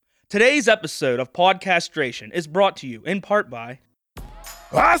Today's episode of Podcastration is brought to you in part by...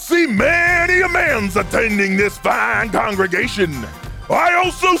 I see many a man's attending this fine congregation. I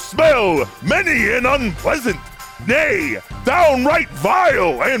also smell many an unpleasant, nay, downright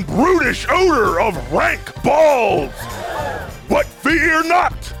vile and brutish odor of rank balls. But fear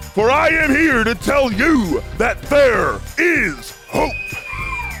not, for I am here to tell you that there is hope.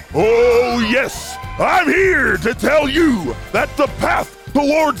 Oh yes, I'm here to tell you that the path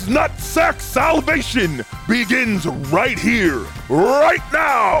towards nutsack salvation begins right here, right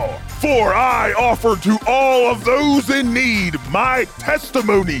now. For I offer to all of those in need my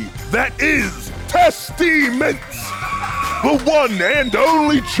testimony that is Testiments, the one and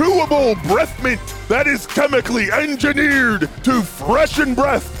only chewable breath mint that is chemically engineered to freshen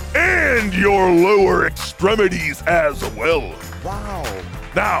breath and your lower extremities as well. Wow.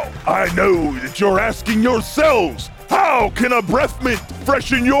 Now, I know that you're asking yourselves, how can a breath mint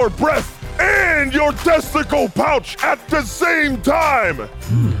freshen your breath and your testicle pouch at the same time?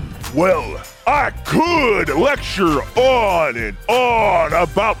 Well, I could lecture on and on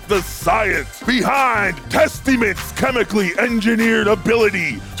about the science behind Testiment's chemically engineered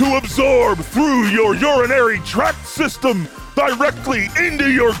ability to absorb through your urinary tract system directly into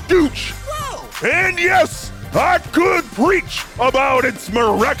your gooch. Whoa. And yes, I could preach about its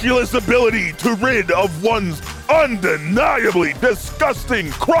miraculous ability to rid of one's undeniably disgusting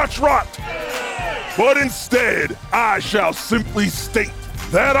crotch rot. But instead, I shall simply state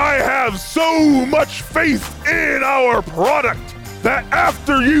that I have so much faith in our product that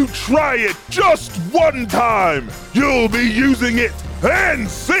after you try it just one time, you'll be using it and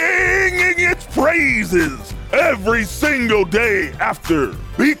singing its praises every single day after.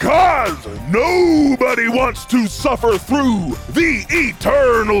 Because nobody wants to suffer through the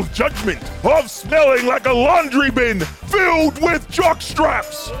eternal judgment of smelling like a laundry bin filled with jock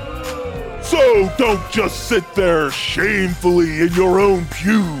straps. So don't just sit there shamefully in your own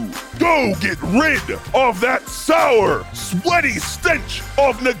pew. Go get rid of that sour, sweaty stench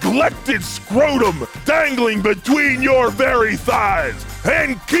of neglected scrotum dangling between your very thighs.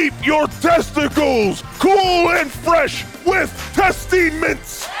 And keep your testicles cool and fresh with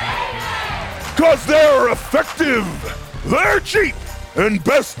Testiments. 'Cause they're effective, they're cheap, and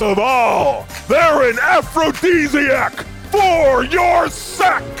best of all, they're an aphrodisiac for your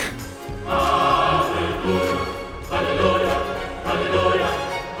sack. Hallelujah, hallelujah, hallelujah,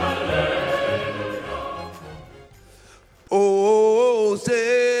 hallelujah. Oh,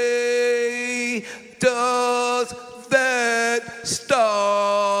 say, does that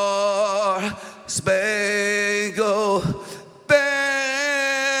star spangled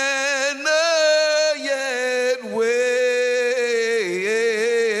banner yet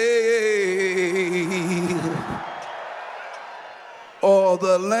wave o'er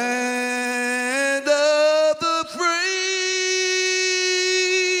the land of the free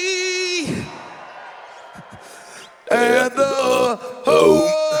and the home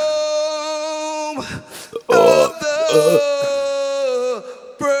of the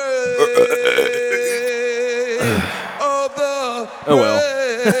brave of the Oh,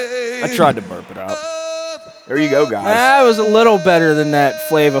 well. brave. I tried to burp it out. There you go, guys. That was a little better than that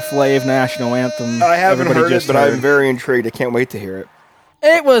Flava Flav national anthem. I haven't everybody heard it, just but heard. I'm very intrigued. I can't wait to hear it.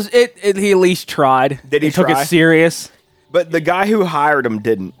 It was it. He at least tried. Did he took try? it serious? But the guy who hired him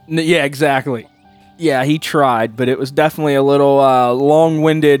didn't. Yeah, exactly. Yeah, he tried, but it was definitely a little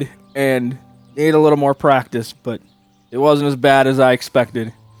long-winded and needed a little more practice. But it wasn't as bad as I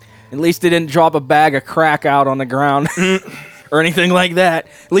expected. At least they didn't drop a bag of crack out on the ground or anything like that.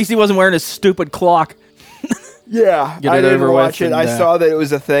 At least he wasn't wearing his stupid clock. Yeah, Get I it didn't over watch with it. and, I saw that it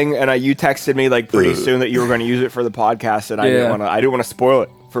was a thing, and you texted me like pretty soon that you were going to use it for the podcast, and I Yeah. didn't want to spoil it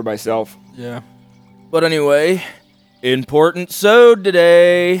for myself. Yeah. But anyway, important sode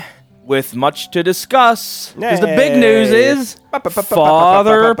today with much to discuss. Because the big news is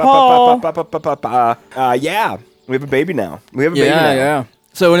Father Paul. Yeah, we have a baby now. We have a baby now. Yeah.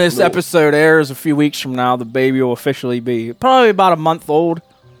 So when this episode airs a few weeks from now, the baby will officially be probably about a month old,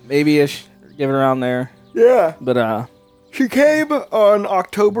 maybe-ish, give it around there. Yeah. But She came on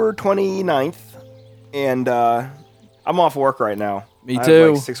October 29th, and I'm off work right now. Me I too.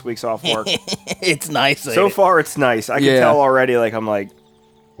 have like 6 weeks off work. it's nice. So far, it's nice. I can Yeah. tell already, I'm like,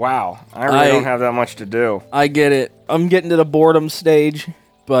 wow, I really don't have that much to do. I get it. I'm getting to the boredom stage,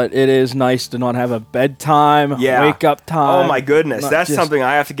 but it is nice to not have a bedtime, Yeah. wake up time. Oh my goodness, not that's just- something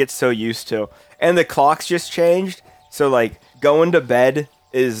I have to get so used to. And the clocks just changed, so going to bed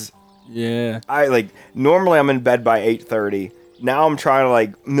is Yeah. normally I'm in bed by 8:30. Now I'm trying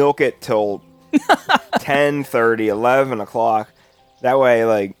to milk it till 10:30, 11 o'clock. That way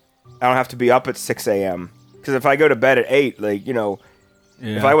I don't have to be up at 6 a.m. Because if I go to bed at 8, like, you know,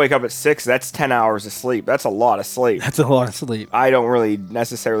 if I wake up at 6, that's 10 hours of sleep. That's a lot of sleep. That's a lot of sleep. I don't really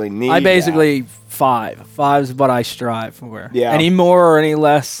necessarily need I basically that. 5. 5 is what I strive for. Yeah. Any more or any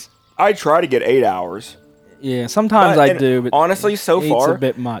less. I try to get 8 hours. Yeah, sometimes But- I and do, but honestly, so 8's far, a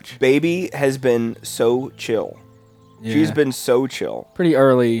bit much. Baby has been so chill. Yeah. She's been so chill. pretty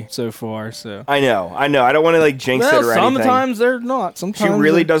early so far, so. I know. I don't want to like jinx it or anything. Sometimes they're not. She Sometimes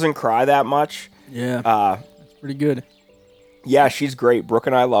really they're- doesn't cry that much. Yeah, it's pretty good. Yeah, she's great. Brooke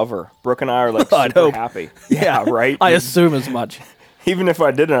and I love her. Brooke and I are like I'd super hope. happy. Yeah, right. I assume as much. Even if I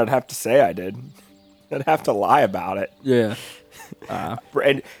didn't, I'd have to say I did. I'd have to lie about it. Yeah.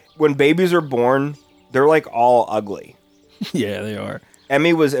 And when babies are born, they're like all ugly. Yeah, they are.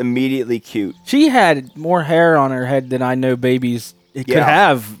 Emmy was immediately cute. She had more hair on her head than I know babies could Yeah.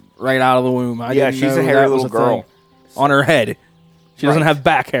 have right out of the womb. I Yeah, didn't she's a know hairy that was little girl. thing. On her head. She doesn't Right. have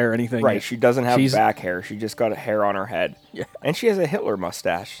back hair or anything. Right, yet. she doesn't have She's- back hair. She just got a hair on her head. Yeah. And she has a Hitler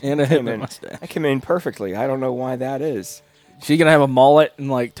mustache. And a Came Hitler in- mustache. That came in perfectly. I don't know why that is. She gonna have a mullet in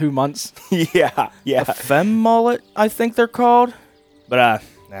like 2 months. yeah. Femme mullet, I think they're called. But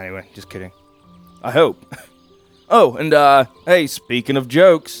anyway, just kidding. I hope. Oh, and hey, speaking of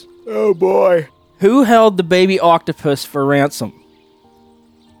jokes, Oh boy. Who held the baby octopus for ransom?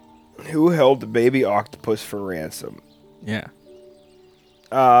 Who held the baby octopus for ransom? Yeah.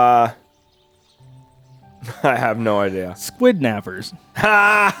 I have no idea. Squid nappers.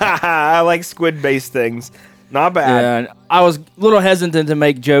 I like squid-based things. Not bad. And I was a little hesitant to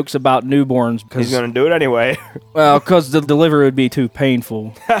make jokes about newborns He's because, gonna do it anyway. well, because the delivery would be too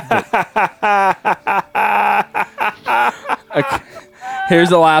painful. Okay. Here's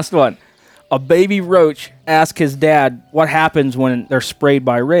the last one. A baby roach asks his dad what happens when they're sprayed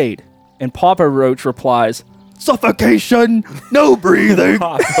by Raid. And Papa Roach replies, suffocation, no breathing.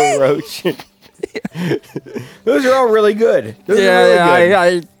 Papa Roach. Those are all really good. Those are really good.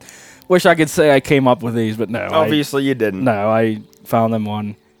 I wish I could say I came up with these, but no. Obviously, you didn't. No, I found them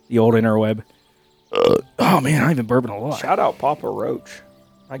on the old interweb. Oh man, I've been burping a lot. Shout out Papa Roach.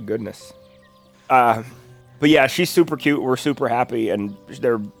 My goodness. But yeah, she's super cute. We're super happy, and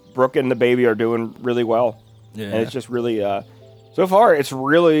Brooke and the baby are doing really well. Yeah, And it's just really, so far, it's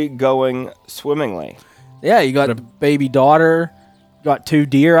really going swimmingly. yeah. You got a baby daughter. Got 2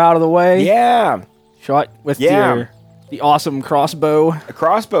 deer out of the way. Yeah. Shot with Yeah. the awesome crossbow. The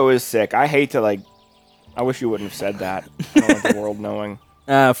crossbow is sick. I hate to, like, I wish you wouldn't have said that. I don't want the world knowing.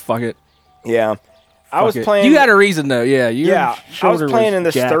 Fuck it. Yeah. I was Fuck it. playing. You had a reason though. Yeah. Yeah, I was playing in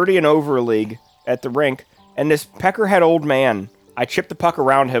this 30 and over league at the rink, and this peckerhead old man. I chipped the puck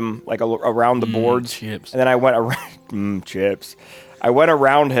around him, like around the boards, chips. and then I went around chips. I went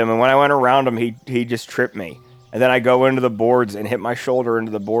around him, and when I went around him, he just tripped me, and then I go into the boards and hit my shoulder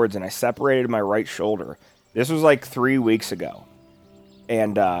into the boards, and I separated my right shoulder. This was like 3 weeks ago,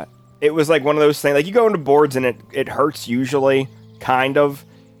 and it was like one of those things. Like you go into boards and it hurts usually, kind of,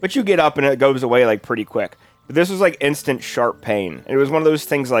 but you get up and it goes away like pretty quick. But this was like instant sharp pain. It was one of those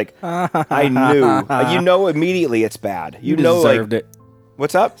things like I knew, like, you know, immediately it's bad. You know, deserved like it.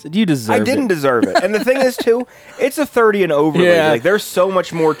 what's up? Said you deserved I didn't it. deserve it. And the thing is too, it's a 30 and over league. Yeah. Like there's so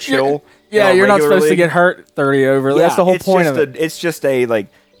much more chill. Yeah, than a you're not regular supposed to league. get hurt 30 over. That's the whole it's point just of it. It's just a like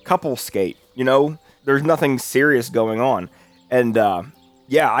couple skate, you know? There's nothing serious going on. And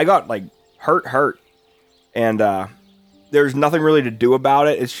yeah, I got like hurt. And there's nothing really to do about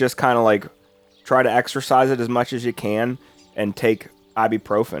it. It's just kind of like try to exercise it as much as you can and take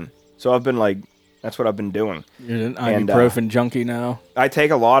ibuprofen. So I've been like, that's what I've been doing. You're an and, ibuprofen junkie now. I take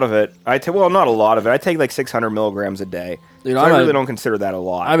a lot of it. Well, not a lot of it. I take like 600 milligrams a day. Dude, So I really don't consider that a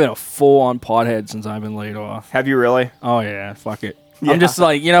lot. I've been a full-on pothead since I've been laid off. Have you really? Oh yeah, fuck it. Yeah, I'm just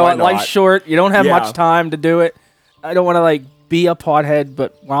like, you know why what? Life's not? short. You don't have Yeah. much time to do it. I don't want to like be a pothead,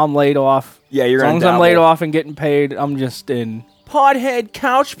 but while I'm laid off, Yeah, you're as long gonna as I'm laid dabble. off and getting paid, I'm just in pothead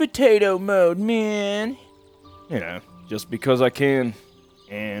couch potato mode, man. you know, just because I can,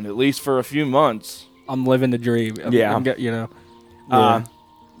 and at least for a few months. I'm living the dream. Yeah. You know.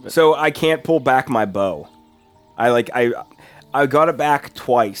 So I can't pull back my bow. I got it back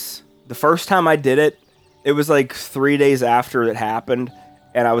twice. The first time I did it, it was like 3 days after it happened,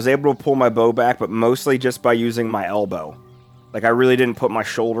 and I was able to pull my bow back, but mostly just by using my elbow. Like I really didn't put my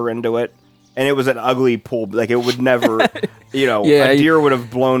shoulder into it, and it was an ugly pull. Like it would never, you know, Yeah, a deer would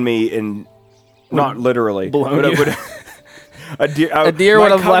have blown me in, not literally, Blown but you. it would. A deer my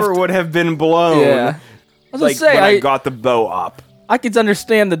would have cover left- would have been blown. Yeah. I was Like gonna say, when I got the bow up. I could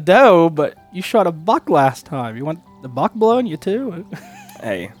understand the doe, but you shot a buck last time. You want the buck blowing you too?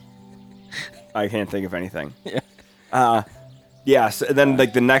 Hey, I can't think of anything. Yeah. Yeah, Yes, and then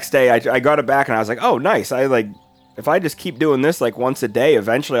like the next day, I got it back, and I was like, oh, nice. If I just keep doing this like once a day,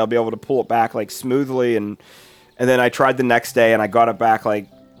 eventually I'll be able to pull it back like smoothly. And then I tried the next day, and I got it back like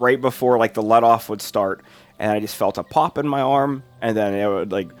right before like the let off would start, and I just felt a pop in my arm, and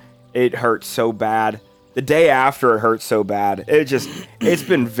then it hurt so bad. The day after, it hurt so bad. It's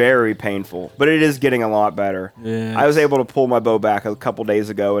been very painful, but it is getting a lot better. Yeah. I was able to pull my bow back a couple days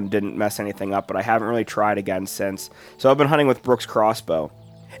ago and didn't mess anything up, but I haven't really tried again since. So I've been hunting with Brooks crossbow.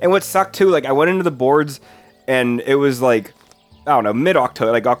 And what sucked too, like I went into the boards and it was like, I don't know,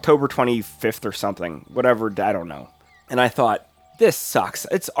 mid-October, like October 25th or something, whatever, I don't know. And I thought, this sucks.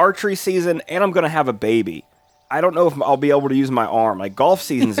 It's archery season and I'm going to have a baby. I don't know if I'll be able to use my arm. Like golf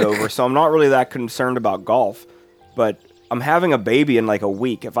season's over, so I'm not really that concerned about golf. But I'm having a baby in like a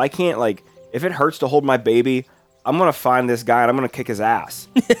week. If I can't if it hurts to hold my baby, I'm gonna find this guy and I'm gonna kick his ass.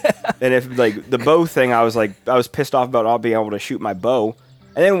 And if like the bow thing, I was pissed off about not being able to shoot my bow.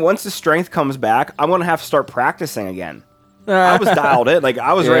 And then once the strength comes back, I'm gonna have to start practicing again. I was dialed in, like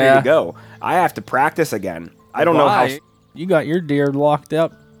I was ready to go. I have to practice again. I don't know how. You got your deer locked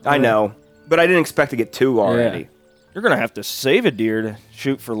up. I know. But I didn't expect to get two already. You're gonna have to save a deer to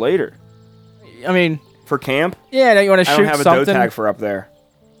shoot for later. I mean, For camp? yeah, don't you want to I shoot don't have a something? doe tag for up there.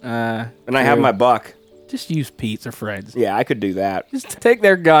 And I have true. my buck. Just use Pete's or Fred's. Yeah, I could do that. Just take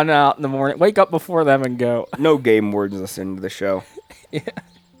their gun out in the morning. Wake up before them and go. No game wardens listen to the show.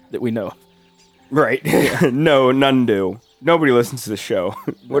 That we know of. Right. No, none do. Nobody listens to the show.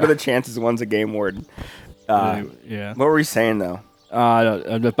 What are the chances one's a game warden? Yeah. What were we saying, though?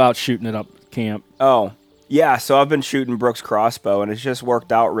 About shooting it up at camp. Oh, yeah, so I've been shooting Brooks crossbow, and it's just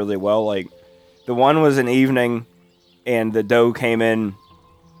worked out really well. Like, the one was an evening, and the doe came in,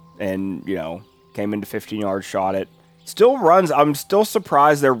 and, came into 15 yards, shot it. Still runs. I'm still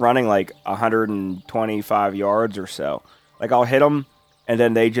surprised they're running, 125 yards or so. Like, I'll hit them, and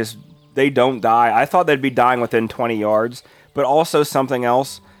then they don't die. I thought they'd be dying within 20 yards, but also something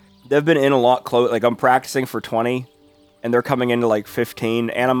else. They've been in a lot close. Like, I'm practicing for 20, and they're coming into, 15,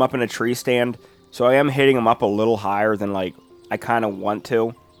 and I'm up in a tree stand. So I am hitting them up a little higher than I kind of want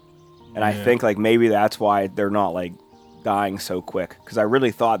to, and I think maybe that's why they're not dying so quick. Because I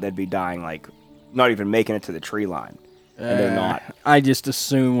really thought they'd be dying not even making it to the tree line, and they're not. I just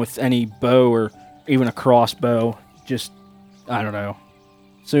assume with any bow or even a crossbow, I don't know,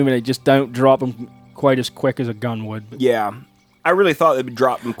 assuming they just don't drop them quite as quick as a gun would. But. Yeah, I really thought they'd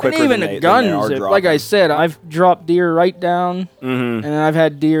drop them quicker. And even than the they guns, are like I said, I've dropped deer right down, and then I've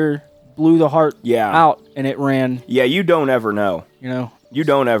had deer blew the heart out, and it ran. Yeah, you don't ever know. You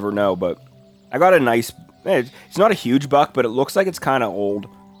don't ever know, but I got a nice. It's not a huge buck, but it looks like it's kind of old,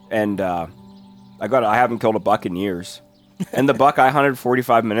 and I haven't killed a buck in years. And the buck I hunted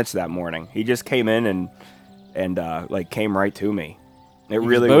 45 minutes that morning. He just came in and came right to me. It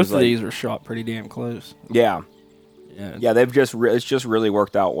really both was of these were shot pretty damn close. Yeah. Yeah, They've it's just really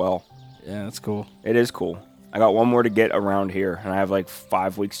worked out well. Yeah, that's cool. It is cool. I got one more to get around here, and I have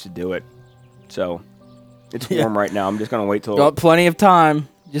 5 weeks to do it. So it's warm right now. I'm just gonna wait till. Got plenty of time.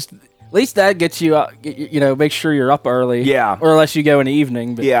 Just at least that gets you up. Make sure you're up early. Yeah. Or unless you go in the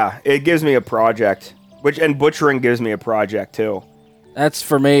evening. But yeah, it gives me a project, and butchering gives me a project too. That's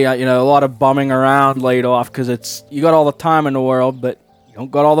for me. A lot of bumming around laid off because you got all the time in the world, but you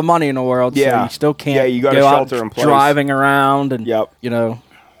don't got all the money in the world. Yeah. So you still can't. Yeah, you got to go shelter out in place. driving around and. Yep.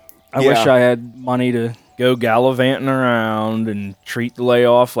 I wish I had money to. Go gallivanting around and treat the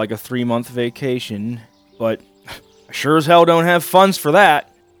layoff like a 3-month vacation, but I sure as hell don't have funds for that.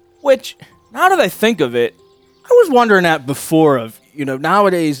 Which, now that I think of it, I was wondering that before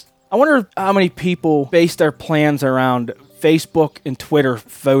nowadays, I wonder how many people base their plans around Facebook and Twitter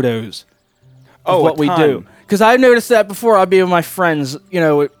photos of what we do. Because I've noticed that before. I'd be with my friends,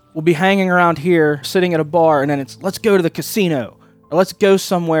 we'll be hanging around here, sitting at a bar, and then it's, let's go to the casino. Or let's go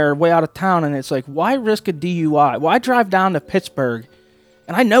somewhere way out of town, and it's like, why risk a DUI? Why drive down to Pittsburgh?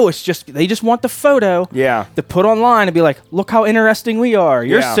 And I know they just want the photo to put online and be like, look how interesting we are.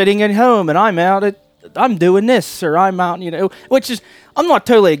 You're sitting at home, and I'm doing this, or I'm out, which is, I'm not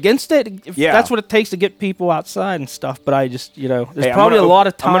totally against it. If that's what it takes to get people outside and stuff, but I just, there's probably a lot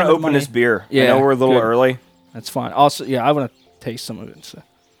of time. I'm going to open this beer. Yeah, I know we're a little early. That's fine. Also, I want to taste some of it. So.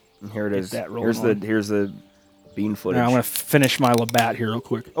 And here it is. That here's the bean footage. Now I'm going to finish my Labatt here real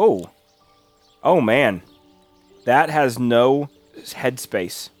quick. Oh man, that has no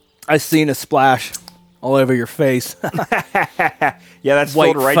headspace. I seen a splash all over your face. Yeah, that's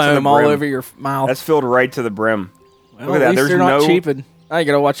White filled right to the foam brim. all over your mouth. That's filled right to the brim. Well, Look at at that. least There's they're not no. cheaping. Now you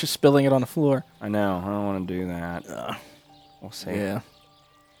got to watch you spilling it on the floor. I know. I don't want to do that. We'll see. Yeah.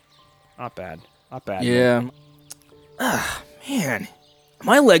 Not bad. Not bad. Yeah. Man,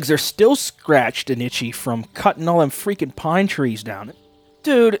 my legs are still scratched and itchy from cutting all them freaking pine trees down.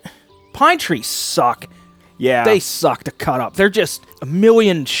 Dude, pine trees suck. Yeah. They suck to cut up. They're just a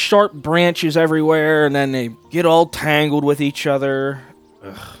million sharp branches everywhere, and then they get all tangled with each other.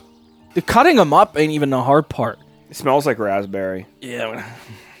 Ugh. The cutting them up ain't even the hard part. It smells like raspberry. Yeah.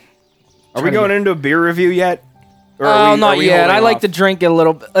 Are we going into a beer review yet? Or Oh, are not we yet. holding I like off? to drink it a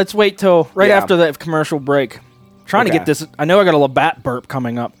little bit. Let's wait till right Yeah. after the commercial break. Trying to Okay. get this. I know I got a Labatt burp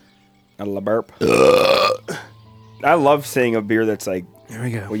coming up. A La Burp. I love seeing a beer that's like, Here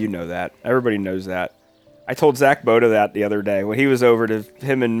we go. well, you know that. Everybody knows that. I told Zach Boda that the other day when he was over to,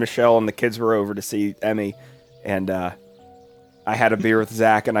 him and Michelle and the kids were over to see Emmy. And I had a beer with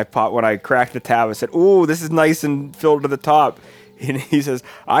Zach, and when I cracked the tab, I said, "Ooh, this is nice and filled to the top." And he says,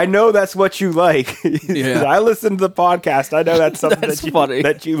 "I know that's what you like." He says, I listened to the podcast. I know that's something That's that, you, funny.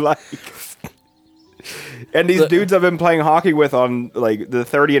 that you like. And these dudes I've been playing hockey with on like the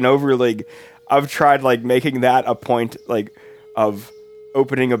 30 and over league, I've tried like making that a point like of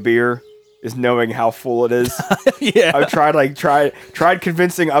opening a beer is knowing how full it is. Yeah. I've tried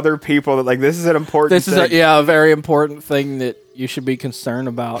convincing other people that like this is an important This is thing. a very important thing that you should be concerned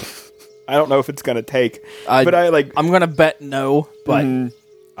about. I don't know if it's gonna take, but I'm gonna bet no, but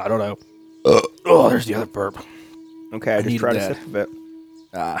I don't know. Oh, there's the other burp. okay. I just needed tried that. a sip of it.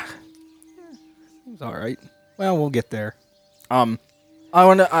 It's all right. Well, we'll get there. I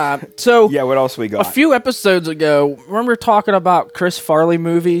want to. So Yeah. What else we a got? few episodes ago, remember talking about Chris Farley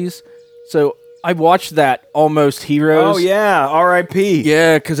movies? So I watched that Almost Heroes. Oh yeah. R.I.P.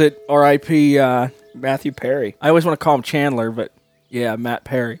 Yeah, because it R.I.P. Matthew Perry. I always want to call him Chandler, but yeah, Matt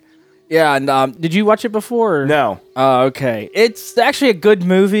Perry. Yeah, and did you watch it before? or- No. Oh, okay. It's actually a good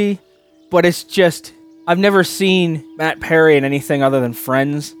movie, but it's just I've never seen Matt Perry in anything other than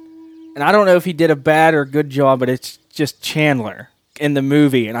Friends, and I don't know if he did a bad or good job, but it's just Chandler in the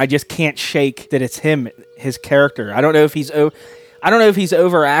movie, and I just can't shake that it's him, his character. I don't know if he's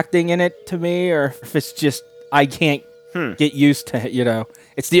overacting in it to me, or if it's just I can't get used to it. You know,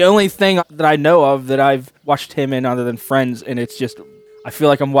 it's the only thing that I know of that I've watched him in other than Friends, and it's just. I feel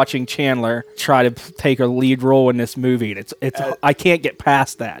like I'm watching Chandler try to take a lead role in this movie. And it's I can't get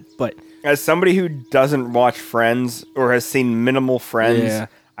past that. But As somebody who doesn't watch Friends or has seen minimal Friends, Yeah.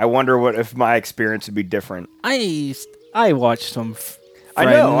 I wonder what if my experience would be different. I watched some. I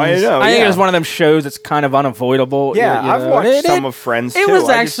know, I think yeah. it was one of them shows that's kind of unavoidable. Yeah, you I've know. watched some of Friends, It too. was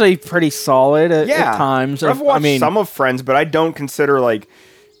I just- actually pretty solid at Yeah, times. I've watched I mean, some of Friends, but I don't consider like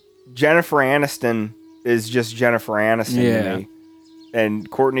Jennifer Aniston is just Jennifer Aniston Yeah. to me, and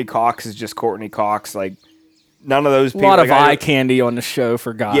Courtney Cox is just Courtney Cox. Like none of those a people. lot of like, eye candy on the show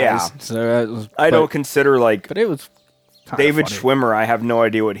for guys. Yeah. So that was, I don't consider like But it was kinda David funny. Schwimmer. I have no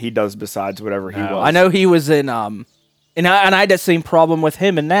idea what he does besides whatever he was. I know he was in and I had that same problem with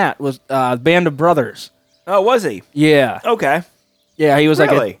him. And that was Band of Brothers. Oh, was he? Yeah. Okay. Yeah, he was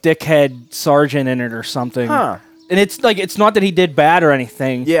Really? like a dickhead sergeant in it or something. Huh. And it's like it's not that he did bad or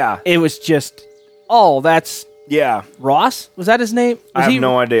anything. Yeah. It was just that's Yeah. Ross? Was that his name? I have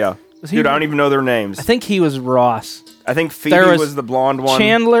no idea. he- Dude, I don't even know their names. I think he was Ross. I think Phoebe There was the blonde one.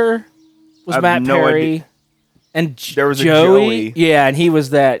 Chandler was I have Matt no Perry. idea. And There was a Joey. Joey. Yeah, and he was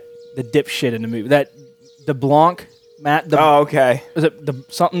the dipshit in the movie. That the Blanc Matt the Oh, okay. was it the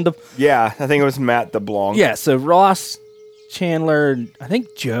something the Yeah, I think it was Matt DeBlanc. Yeah, so Ross, Chandler, and I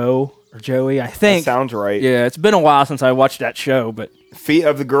think Joe or Joey, I that think. sounds right. Yeah, it's been a while since I watched that show, but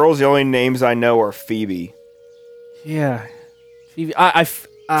Of the girls, the only names I know are Phoebe. yeah. Phoebe,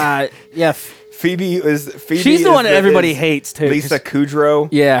 yeah. Phoebe She's the one that everybody hates too. 'cause- Lisa Kudrow.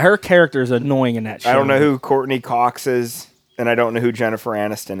 Yeah, her character is annoying in that show. I don't know who Courtney Cox is, and I don't know who Jennifer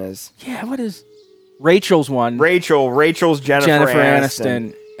Aniston is. Yeah, what is Rachel's one? Rachel's Jennifer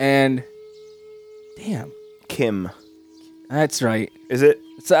Aniston. And damn, Kim. that's right. Is it?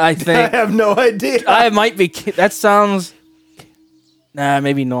 So I I think have no idea. I might be. That sounds. Nah,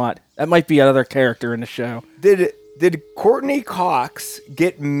 maybe not. That might be another character in the show. Did Courtney Cox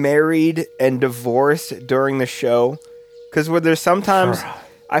get married and divorced during the show? Because there's sometimes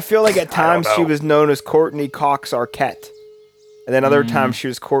I feel like at times she was known as Courtney Cox Arquette, and then other times she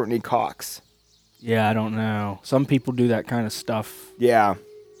was Courtney Cox. Yeah, I don't know. Some people do that kind of stuff. Yeah,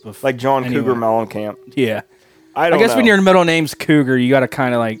 like John Anyway. Cougar Mellencamp. Yeah. I I don't guess know. when your middle name's Cougar, you got to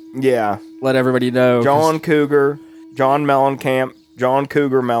kind of like yeah, let everybody know. 'cause John Cougar, John Mellencamp, John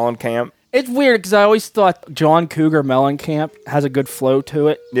Cougar Mellencamp. It's weird because I always thought John Cougar Mellencamp has a good flow to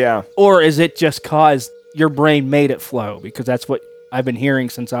it. Yeah, Or is it just cause your brain made it flow? Because that's what I've been hearing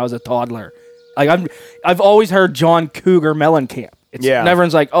since I was a toddler. Like I've always heard John Cougar Mellencamp. It's Yeah. and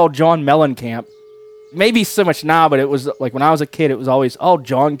everyone's like, oh, John Mellencamp. maybe so much now, but it was like when I was a kid, it was always,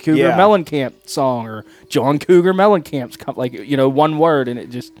 John Cougar Yeah. Mellencamp song or John Cougar Mellencamp's like, one word, and it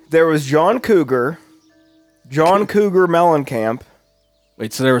just. There was John Cougar Mellencamp.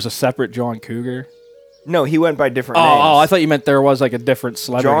 Wait, so there was a separate John Cougar? No, he went by different names. Oh, I thought you meant there was like a different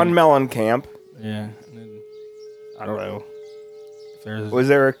celebrity. John Mellencamp. Yeah. And then, I don't know. If there's, Was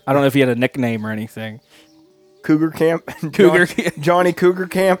there a I don't know if he had a nickname or anything. Cougar Camp? Cougar Johnny Cougar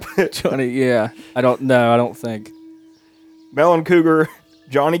Camp? Johnny, yeah. I don't know. I don't think. Melon Cougar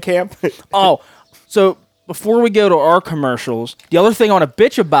Johnny Camp? Oh, so before we go to our commercials, the other thing I want to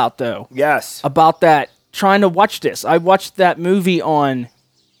bitch about, though, Yes. about that, trying to watch this. I watched that movie on,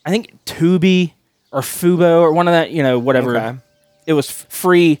 I think, Tubi or Fubo or one of that, whatever. Okay. It was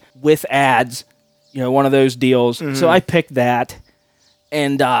free with ads, one of those deals. So I picked that.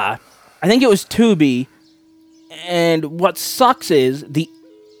 And I think it was Tubi. And what sucks is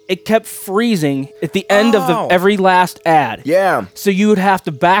it kept freezing at the end of every last ad. Yeah. So you would have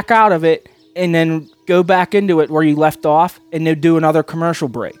to back out of it and then go back into it where you left off and then do another commercial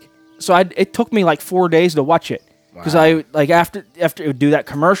break. So it took me like 4 days to watch it because I like after it would do that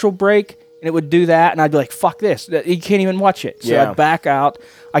commercial break and it would do that and I'd be like, fuck this, you can't even watch it. So Yeah. I'd back out.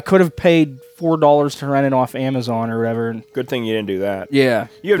 I could have paid $4 to rent it off Amazon or whatever. And Good thing you didn't do that. yeah,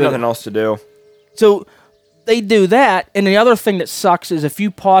 You have nothing else to do. so they do that, and the other thing that sucks is if you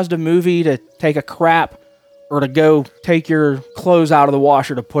paused a movie to take a crap or to go take your clothes out of the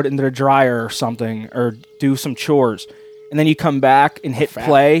washer to put it into the dryer or something, or do some chores, and then you come back and hit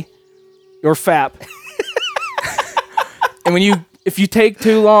play, you're fap. And if you take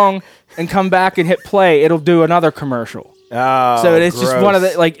too long and come back and hit play, it'll do another commercial. Oh, So it's just one of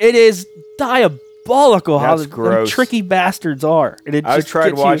the, like, it is diabolical how That's them gross. tricky bastards are. And it I just tried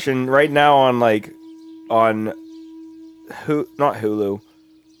gets you- watching right now on not Hulu,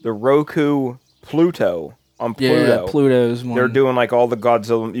 the Roku Pluto on Pluto. Yeah, Pluto's one. They're doing like all the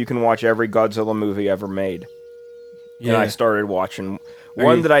Godzilla. You can watch every Godzilla movie ever made. Yeah. And I started watching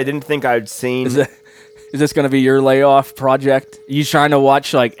one that I didn't think I'd seen. Is this going to be your layoff project? Are you trying to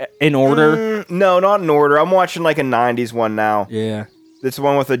watch like in order? No, not in order. I'm watching like a 90s one now. Yeah. This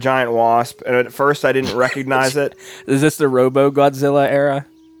one with a giant wasp, and at first I didn't recognize it. Is this the Robo Godzilla era?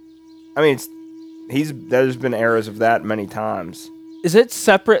 I mean, there's been eras of that many times. Is it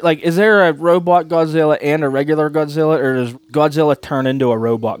separate? Like, is there a robot Godzilla and a regular Godzilla, or does Godzilla turn into a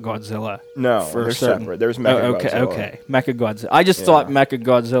robot Godzilla? No, For they're certain. separate. There's Mecha okay, Godzilla. okay. Mecha Godzilla. I just thought Mecha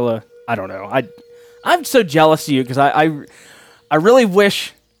Godzilla. I don't know. I'm so jealous of you because I really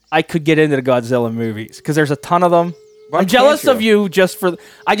wish I could get into the Godzilla movies because there's a ton of them. Why I'm jealous can't of you just for.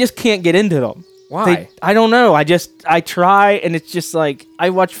 I just can't get into them. Why? I don't know. I try and it's just like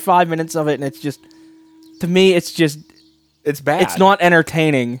I watch 5 minutes of it and it's just, to me it's just, It's bad. it's not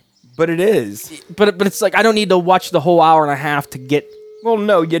entertaining. But it is. But it's like I don't need to watch the whole hour and a half to get. Well,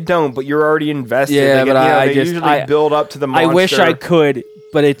 no, you don't. But you're already invested. Yeah, They but they usually build up to the monster. I wish I could,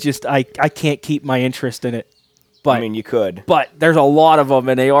 but it just I can't keep my interest in it. But I mean, you could. but there's a lot of them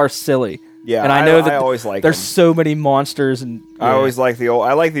and they are silly. Yeah, and I know that I always like there's them. so many monsters and I always like the old.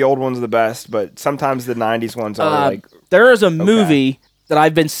 I like the old ones the best, but sometimes the '90s ones are like. there is a movie that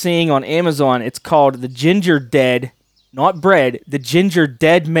I've been seeing on Amazon. It's called The Ginger Dead, not Bread, The Ginger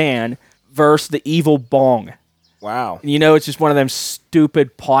Dead Man versus the Evil Bong. Wow. And it's just one of them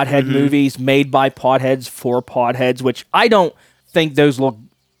stupid pothead movies made by potheads for potheads, which I don't think those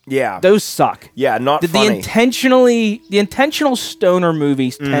suck. Yeah, not The funny. intentional stoner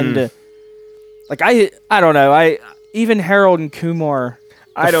movies tend to, like I don't know. Even Harold and Kumar.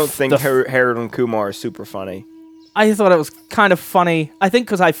 I don't think Harold and Kumar is super funny. I thought it was kind of funny. I think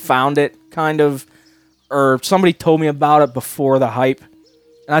because I found it kind of, or somebody told me about it before the hype,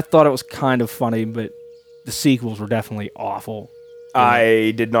 and I thought it was kind of funny. But the sequels were definitely awful.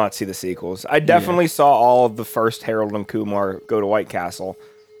 I did not see the sequels. I definitely saw all of the first Harold and Kumar go to White Castle,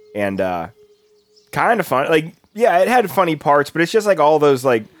 and kind of fun. Like, yeah, it had funny parts, but it's just like all those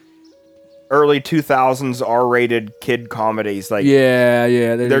like early 2000s R-rated kid comedies. Like,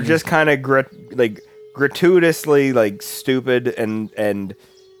 Yeah, they're just kind of gratuitously like stupid and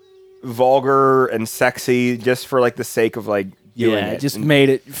vulgar and sexy just for like the sake of like doing it. just And, made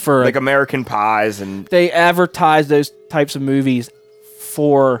it for like American Pies and they advertise those types of movies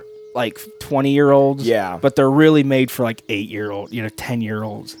for like 20-year-olds. Yeah. but they're really made for like 8-year-old,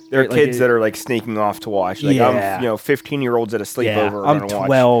 10-year-olds. there are Like, kids that are like sneaking off to watch. Like Yeah. I'm 15-year-olds at a sleepover. I'm are gonna watch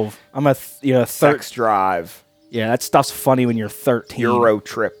 12. I'm a Sex Drive, Yeah, that stuff's funny when you're 13. Euro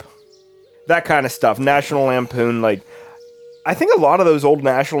Trip, that kind of stuff. National Lampoon, like I think a lot of those old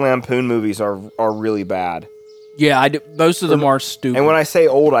National Lampoon movies are really bad. Yeah, most of them are stupid. And when I say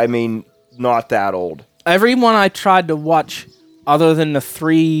old, I mean not that old. Every one I tried to watch, other than the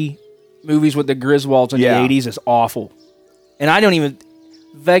 3 movies with the Griswolds in Yeah. the 80s, is awful. And I don't even...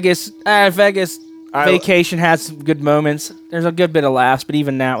 Vegas Vacation has some good moments. There's a good bit of laughs, but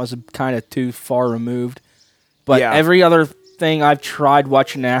even that was kind of too far removed. But Yeah. every other thing I've tried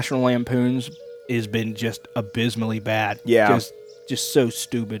watching National Lampoons has been just abysmally bad. Yeah. Just so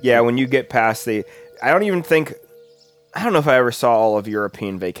stupid. Yeah, when you get past the... I don't know if I ever saw all of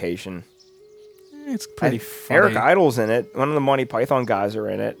European Vacation. It's pretty funny. Eric Idle's in it. One of the Monty Python guys are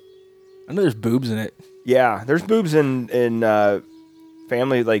in it. I know there's boobs in it. Yeah, there's boobs in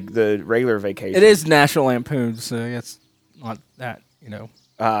Family, like the regular Vacation. It is National Lampoons, so it's not that,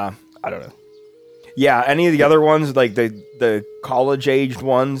 I don't know. Yeah, any of the other ones, like the college-aged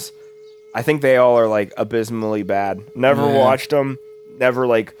ones, I think they all are like abysmally bad. Never watched them. Never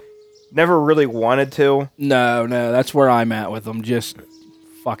really wanted to. No, that's where I'm at with them. Just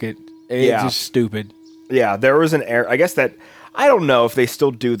fuck it. It's just stupid. Yeah, there was an I guess that I don't know if they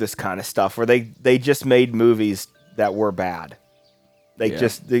still do this kind of stuff where they just made movies that were bad.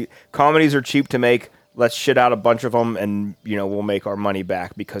 The comedies are cheap to make. Let's shit out a bunch of them, and we'll make our money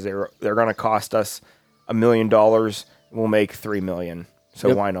back because they're going to cost us $1 million. We'll make $3 million.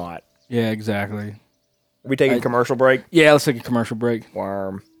 So why not? Yeah, exactly. Are we taking a commercial break? Yeah, let's take a commercial break.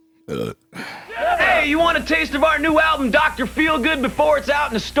 Worm. Hey, you want a taste of our new album, Dr. Feelgood, before it's out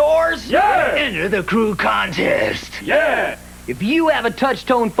in the stores? Yeah! Enter the Crew Contest. Yeah! If you have a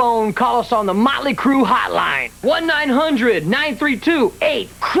touch-tone phone, call us on the Motley Crue hotline.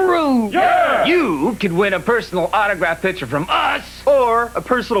 1-900-932-8-CREW. Yeah! You could win a personal autograph picture from us or a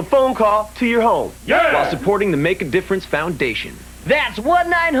personal phone call to your home. Yeah! While supporting the Make a Difference Foundation. That's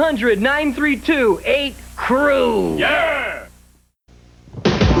 1-900-932-8-CREW. Yeah!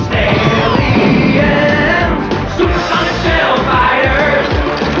 Aliens, supersonic shell fighters.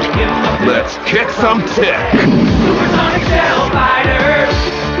 Let's kick some tick. Supersonic shell fighters.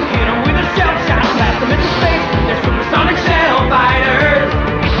 Hit 'em with a shell shot, blast them into space. They're supersonic shell fighters.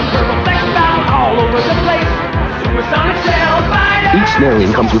 Purple flex bound all over the place. Supersonic shell fighters. Each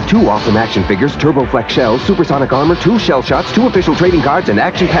Snarian comes with 2 awesome action figures, Turboflex shells, supersonic armor, 2 shell shots, 2 official trading cards, and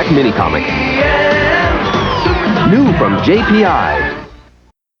action-packed mini-comic. New from JPI.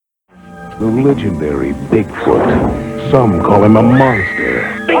 The legendary Bigfoot. Some call him a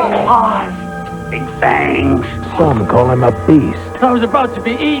monster. Big paws, big fangs. Some call him a beast. I was about to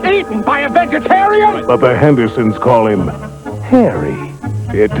be eaten by a vegetarian. But the Hendersons call him Harry.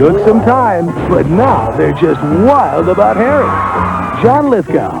 It took some time, but now they're just wild about Harry. John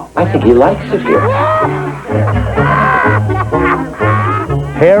Lithgow. I think he likes it here.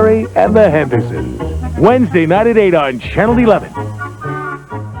 Harry and the Hendersons. Wednesday night at 8 on Channel 11.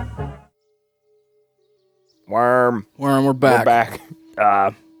 Worm. We're back. We're back.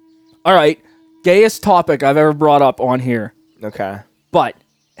 All right. Gayest topic I've ever brought up on here. Okay. But,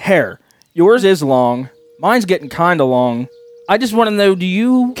 hair. Yours is long. Mine's getting kind of long. I just want to know, do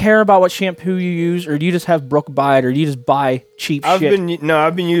you care about what shampoo you use, or do you just have Brooke buy it, or do you just buy cheap I've shit?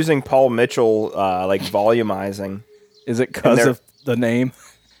 been using Paul Mitchell like volumizing. Is it because of the name?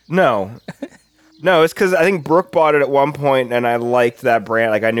 No. No, it's because I think Brooke bought it at one point, and I liked that brand.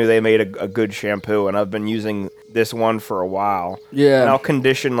 Like, I knew they made a good shampoo, and I've been using this one for a while. Yeah. And I'll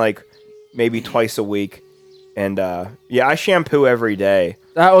condition, like, maybe twice a week. And, I shampoo every day.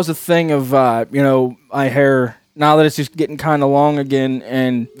 That was a thing of, my hair, now that it's just getting kind of long again,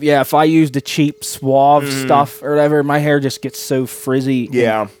 and, if I use the cheap Suave stuff or whatever, my hair just gets so frizzy.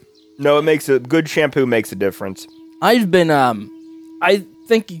 Yeah. No, good shampoo makes a difference. I've been, I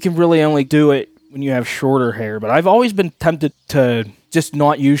think you can really only do it when you have shorter hair, but I've always been tempted to just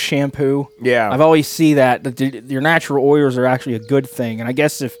not use shampoo. Yeah. I've always see that your natural oils are actually a good thing, and I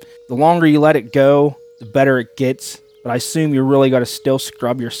guess if the longer you let it go, the better it gets. But I assume you really got to still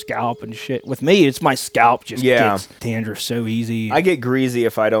scrub your scalp and shit. With me, it's my scalp just gets dandruff so easy. I get greasy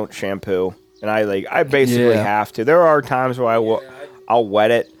if I don't shampoo, and I basically have to. There are times where I'll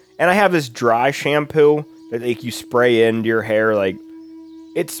wet it, and I have this dry shampoo that like you spray into your hair. Like,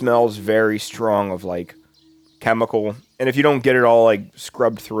 it smells very strong of like chemical, and if you don't get it all like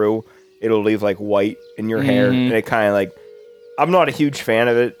scrubbed through, it'll leave like white in your hair, and it kind of like. I'm not a huge fan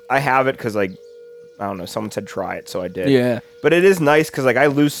of it. I have it because like. I don't know. Someone said try it, so I did. Yeah. But it is nice because like I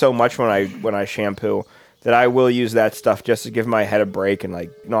lose so much when I shampoo that I will use that stuff just to give my head a break and like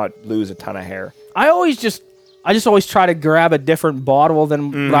not lose a ton of hair. I just always try to grab a different bottle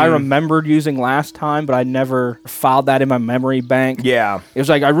than what I remembered using last time, but I never filed that in my memory bank. Yeah. It was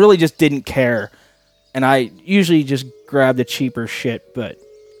like I really just didn't care, and I usually just grab the cheaper shit. But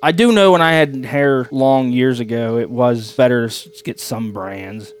I do know when I had hair long years ago, it was better to get some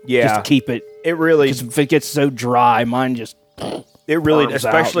brands. Yeah. Just to keep it. It really, Because if it gets so dry, mine just. it really, burns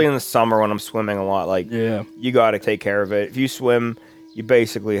especially out. in the summer when I'm swimming a lot, like, Yeah. you got to take care of it. If you swim, you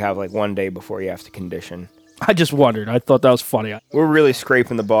basically have like 1 day before you have to condition. I just wondered. I thought that was funny. We're really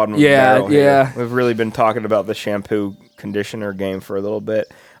scraping the bottom of the Yeah, barrel here. yeah. We've really been talking about the shampoo conditioner game for a little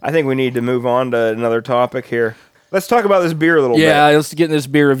bit. I think we need to move on to another topic here. Let's talk about this beer a little bit. Yeah, let's get in this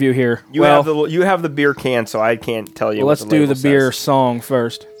beer review here. You have the beer can, so I can't tell you. Well, what let's do the label beer says. song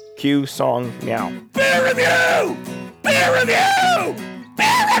first. Cue song meow. Beer review! Beer review!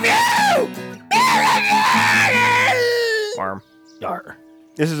 Beer review! Beer review! Farm. Yar.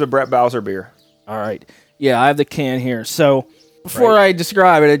 This is a Brett Bowser beer. All right. Yeah, I have the can here. So before I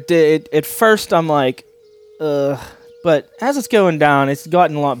describe it, at first I'm like, but as it's going down, it's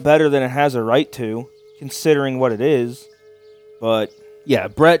gotten a lot better than it has a right to, considering what it is. But yeah,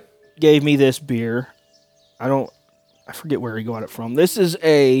 Brett gave me this beer. I forget where he got it from. This is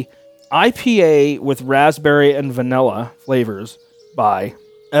a IPA with raspberry and vanilla flavors by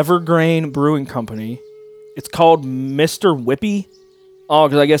Evergreen Brewing Company. It's called Mr. Whippy. Oh,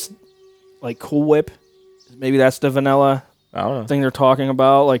 because I guess like Cool Whip. Maybe that's the vanilla I don't know. thing they're talking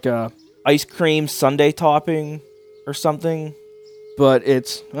about, like a ice cream sundae topping or something. But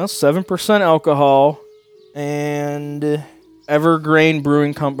it's 7% alcohol, and Evergreen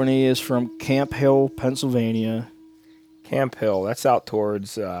Brewing Company is from Camp Hill, Pennsylvania. Camp Hill. That's out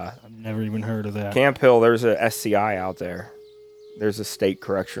towards I've never even heard of that. Camp Hill. There's a SCI out there. There's a state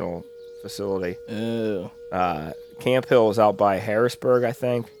correctional facility. Oh. Camp Hill is out by Harrisburg, I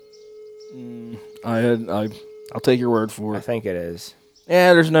think. I'll take your word for I it. think it is.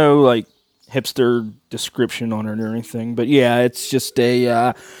 Yeah, there's no like hipster description on it or anything, but yeah, it's just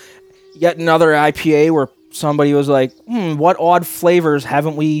a yet another IPA where somebody was like, what odd flavors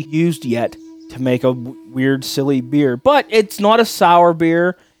haven't we used yet to make a weird, silly beer? But it's not a sour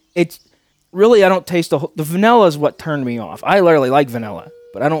beer. It's really, I don't taste the vanilla is what turned me off. I literally like vanilla,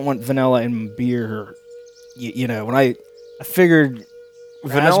 but I don't want vanilla in beer. You know, when I figured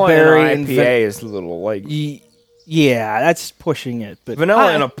Vanilla raspberry in an IPA is a little like yeah, that's pushing it. But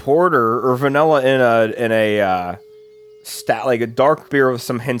vanilla in a porter or vanilla in a like a dark beer with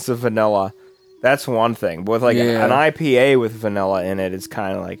some hints of vanilla. That's one thing. But with like Yeah. an IPA with vanilla in it, it's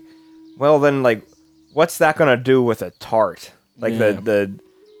kind of like, well, then like, what's that gonna do with a tart? Like Yeah.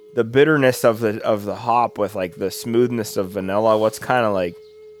 the bitterness of the hop with like the smoothness of vanilla. What's kind of like,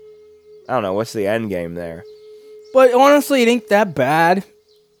 I don't know. What's the end game there? But honestly, it ain't that bad.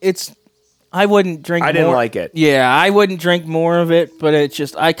 I wouldn't drink. I didn't more. like it. Yeah, I wouldn't drink more of it. But it's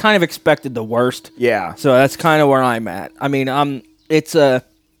just I kind of expected the worst. Yeah. So that's kind of where I'm at. I mean, it's a.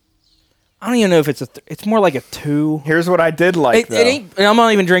 I don't even know if it's it's more like a 2. Here's what I did like. It ain't. And I'm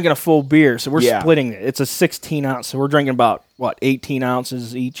not even drinking a full beer, so we're Yeah. splitting it. It's a 16 ounce, so we're drinking about 18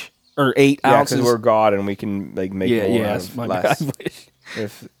 ounces each, or 8 Yeah, ounces. because we're God and we can like make more out yes, of my less. bad. I wish.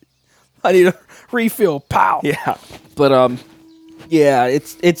 If I need a refill. Pow. yeah, But yeah,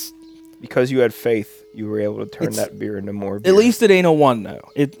 it's. because you had faith, you were able to turn that beer into more beer. At least it ain't a 1 though.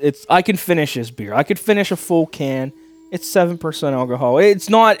 It's I can finish this beer. I could finish a full can. It's 7% alcohol. It's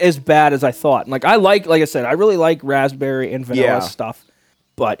not as bad as I thought. Like I said, I really like raspberry and vanilla Yeah. stuff.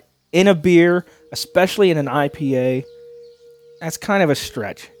 But in a beer, especially in an IPA, that's kind of a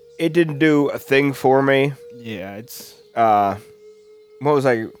stretch. It didn't do a thing for me. Yeah, it's What was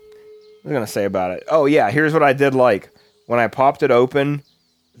I gonna say about it? Oh yeah, here's what I did like. When I popped it open,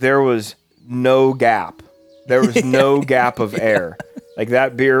 there was no gap. There was no gap of air. Like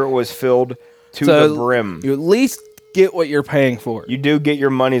that beer was filled to the brim. You at least get what you're paying for. You do get your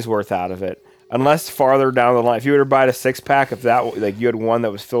money's worth out of it. Unless farther down the line, if you were to buy a 6-pack, if that like you had one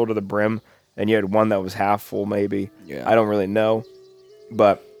that was filled to the brim and you had one that was half full, maybe. Yeah. I don't really know,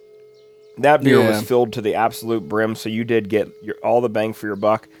 but that beer Yeah. was filled to the absolute brim, so you did get all the bang for your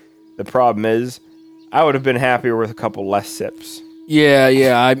buck. The problem is, I would have been happier with a couple less sips. Yeah,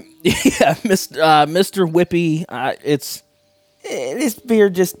 Mr. Whippy. This beer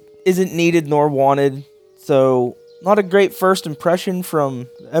just isn't needed nor wanted. So not a great first impression from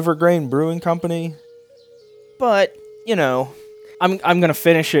Evergreen Brewing Company. But you know, I'm gonna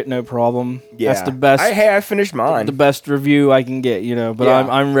finish it, no problem. Yeah, That's the best. I finished mine. The best review I can get, you know. But Yeah.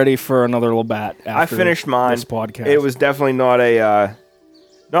 I'm ready for another Labatt. I After finished mine. This podcast. It was definitely not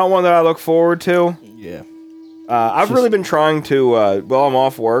one that I look forward to. Yeah. I've really been trying to, while I'm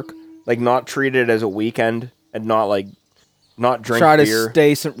off work, like not treat it as a weekend and not drink Try to beer.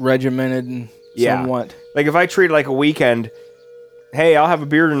 stay regimented and somewhat. Like if I treat it like a weekend, hey, I'll have a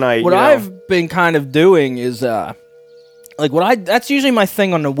beer tonight. What you know? I've been kind of doing is like that's usually my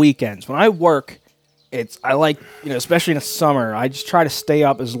thing on the weekends. When I work, I like, especially in the summer, I just try to stay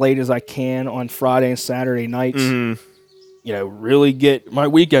up as late as I can on Friday and Saturday nights. Really get my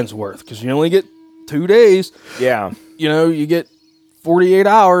weekends worth, because you only get 2 days. Yeah. You get 48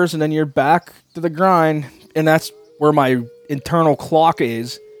 hours and then you're back to the grind, and that's where my internal clock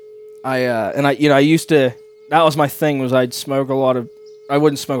is. I used to, that was my thing, was I wouldn't smoke a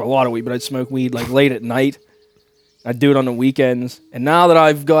lot of weed, but I'd smoke weed like late at night. I'd do it on the weekends. And now that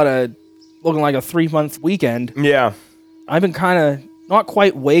I've got looking like a 3-month weekend, Yeah. I've been kind of not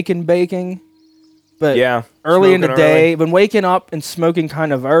quite wake and baking, but Yeah. early in the Smoking day. early. Been waking up and smoking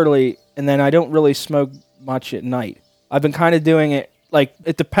kind of early, and then I don't really smoke much at night. I've been kind of doing it, like,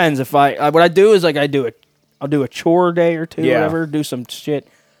 it depends. If what I do is, like, I'll do a chore day or two, Yeah. whatever, do some shit,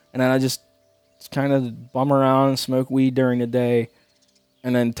 and then I just kind of bum around and smoke weed during the day,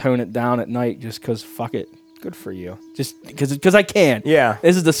 and then tone it down at night just because fuck it. Good for you. Just because I can. Yeah.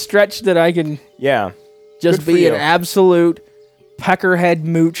 This is the stretch that I can Yeah. just Good for be an you. absolute peckerhead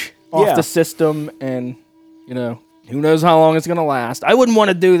mooch off Yeah. the system, and who knows how long it's gonna last. I wouldn't want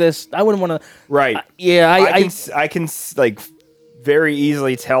to do this. I wouldn't want to. Right. I can like very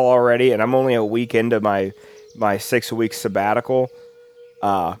easily tell already, and I'm only a week into my 6-week sabbatical.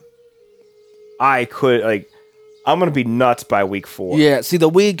 I could, like, I'm gonna be nuts by week 4. Yeah. See, the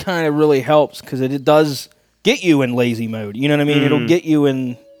weed kind of really helps because it does get you in lazy mode. You know what I mean? It'll get you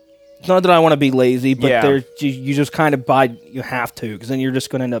in. It's not that I want to be lazy, but Yeah. you just kind of you have to, because then you're just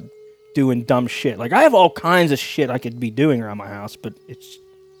gonna end up doing dumb shit. Like, I have all kinds of shit I could be doing around my house, but it's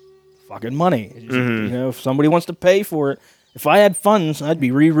fucking money. It's just, if somebody wants to pay for it, if I had funds, I'd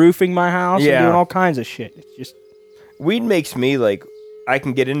be re-roofing my house Yeah. and doing all kinds of shit. It's just, Weed makes me, like, I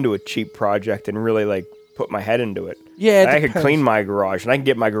can get into a cheap project and really, like, put my head into it. Yeah, it I could depends. clean my garage, and I can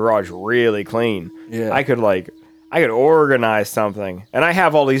get my garage really clean. Yeah. I could organize something, and I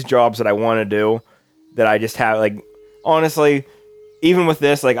have all these jobs that I want to do that I just have, like, honestly, even with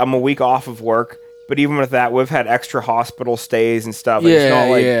this, like, I'm a week off of work, but even with that, we've had extra hospital stays and stuff. Like,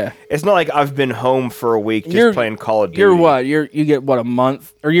 it's not like I've been home for a week just playing Call of Duty. You're what? You get what, a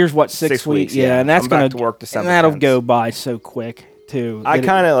month? Or yours what, 6 6 weeks? weeks, yeah. And that's I'm back gonna to work December and that'll 10th. go by so quick too. I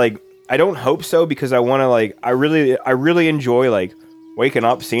kind of like, I don't hope so, because I want to, like, I really enjoy, like, waking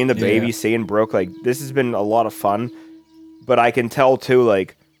up, seeing the baby, Yeah. seeing Brooke. Like, this has been a lot of fun, but I can tell too,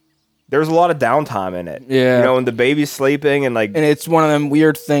 like, there's a lot of downtime in it. Yeah. And the baby's sleeping, and, like, and it's one of them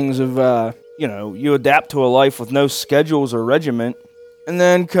weird things of you adapt to a life with no schedules or regiment, and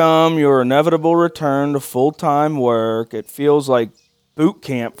then come your inevitable return to full-time work. It feels like boot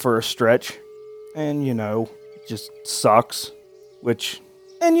camp for a stretch, and it just sucks.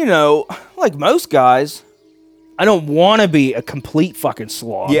 Like most guys, I don't want to be a complete fucking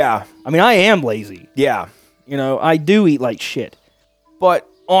slob. yeah, I mean, I am lazy. yeah, I do eat like shit. But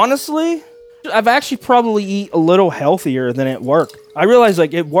honestly, I've actually probably eat a little healthier than at work. I realize,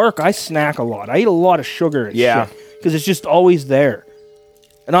 like, at work, I snack a lot. I eat a lot of sugar and Yeah. shit because it's just always there.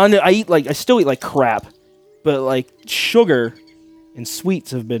 And I still eat like crap, but like sugar and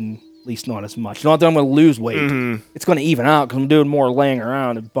sweets have been at least not as much. Not that I'm going to lose weight. It's going to even out because I'm doing more laying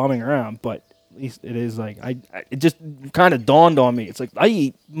around and bumming around. But at least it is like it just kind of dawned on me. It's like I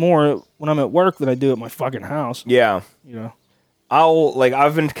eat more when I'm at work than I do at my fucking house. yeah.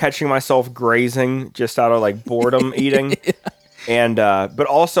 I've been catching myself grazing just out of, like, boredom eating. And, but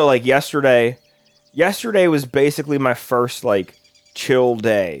also, like, yesterday was basically my first, like, chill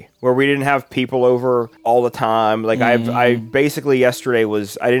day where we didn't have people over all the time. Like, I basically yesterday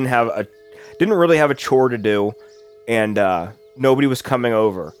I didn't really have a chore to do, and, nobody was coming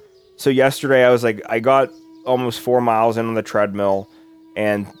over. So yesterday I was like, I got almost 4 miles in on the treadmill,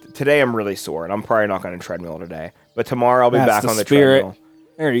 and today I'm really sore, and I'm probably not going to treadmill today. But tomorrow I'll be That's back the on the spirit. treadmill.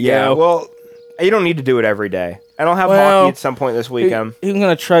 There you Yeah, go. well, you don't need to do it every day. And I'll have Well, hockey at some point this weekend. You're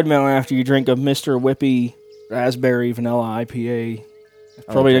going to treadmill after you drink a Mr. Whippy raspberry vanilla IPA. It's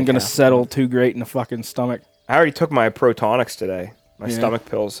probably drink not going to half. settle too great in the fucking stomach. I already took my Protonics today, my Yeah. stomach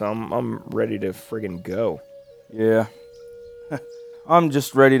pills, so I'm ready to friggin' go. Yeah. I'm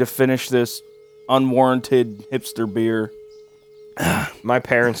just ready to finish this unwarranted hipster beer. My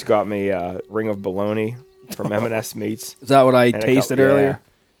parents got me a ring of bologna from M&S Meats. Is that what I and a tasted couple- earlier? yeah,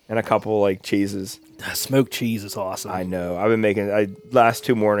 and a couple, like, cheeses. Smoked cheese is awesome. I know. I've been making. Last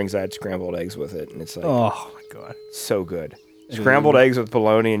 2 mornings I had scrambled eggs with it, and it's like Oh my god. so good. Scrambled eggs with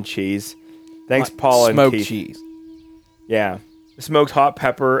bologna and cheese. Thanks, Paula and Smoked Keith. cheese. Yeah, smoked hot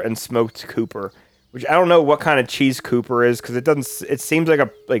pepper and smoked Cooper, which I don't know what kind of cheese Cooper is because it doesn't. It seems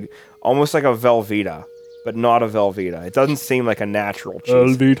like almost like a Velveeta, but not a Velveeta. It doesn't seem like a natural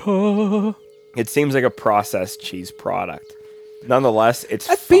cheese. Velveeta. It seems like a processed cheese product. Nonetheless, it's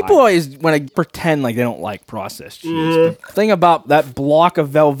People fine. always want to pretend like they don't like processed cheese. But the thing about that block of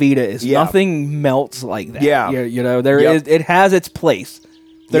Velveeta is Yeah. nothing melts like that. Yeah. You know, Yep. it has its place.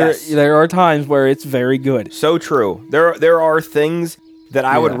 Yes. There are times where it's very good. So true. There are things that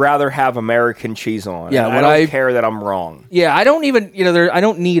I would Yeah. rather have American cheese on. Yeah, and when I I- don't care that I'm wrong. Yeah, I don't even, I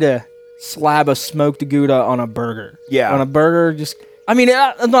don't need a slab of smoked Gouda on a burger. Yeah. On a burger,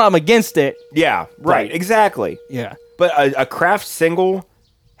 I'm against it. Yeah, right. But- Exactly. Yeah. But a craft single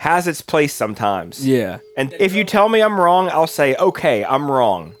has its place sometimes. Yeah. And if you tell me I'm wrong, I'll say, okay, I'm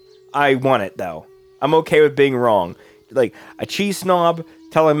wrong. I want it, though. I'm okay with being wrong. Like, a cheese snob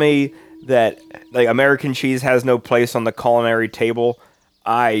telling me that, like, American cheese has no place on the culinary table,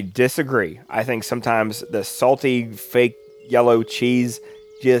 I disagree. I think sometimes the salty, fake yellow cheese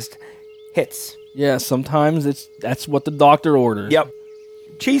just hits. Yeah, sometimes that's what the doctor orders. Yep.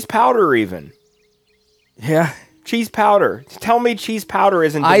 Cheese powder, even. Yeah. Cheese powder. Tell me cheese powder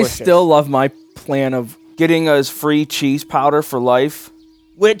isn't I delicious. still love my plan of Getting us free cheese powder for life,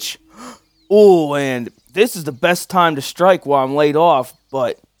 which, oh, and this is the best time to strike while I'm laid off,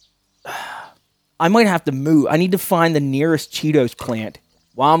 but I might have to move. I need to find the nearest Cheetos plant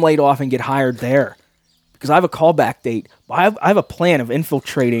while I'm laid off and get hired there. Because I have a callback date. I have a plan of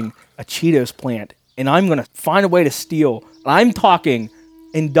infiltrating a Cheetos plant, and I'm going to find a way to steal. I'm talking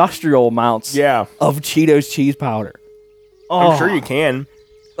industrial amounts Yeah. of Cheetos cheese powder. I'm sure you can.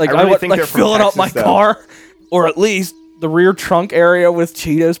 Like I really would, think they're from fill it up my Texas, though. car, or at least the rear trunk area with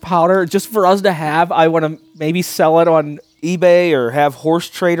Cheetos powder, just for us to have. I want to maybe sell it on eBay or have horse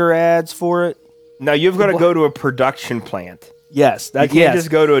trader ads for it. No, you've got to go to a production plant. Yes, You that can't yes. just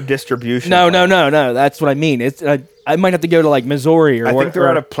go to a distribution. No. plant. That's what I mean. It's I might have to go to like Missouri or I think they're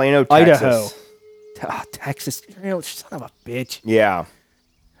out of Plano, Texas. Idaho. Texas, son of a bitch. Yeah,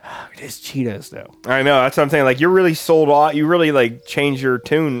 It is Cheetos though. I know. That's what I'm saying. Like, you're really sold off. You really like change your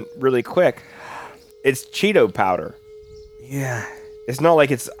tune really quick. It's Cheeto powder. Yeah. It's not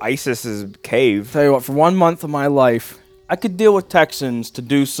like it's ISIS's cave. Tell you what, for 1 month of my life, I could deal with Texans to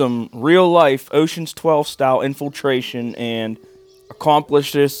do some real life Ocean's 12 style infiltration and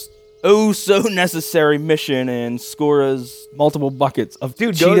accomplish this oh so necessary mission and score us multiple buckets of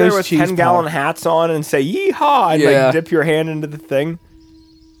Dude, Cheetos go there with cheese 10-gallon powder. hats on and say yeehaw and Yeah. like dip your hand into the thing.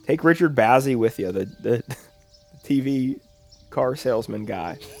 Take Richard Bazzi with you, the TV car salesman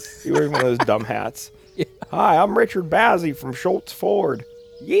guy. He wears one of those dumb hats. Yeah. Hi, I'm Richard Bazzi from Schultz Ford.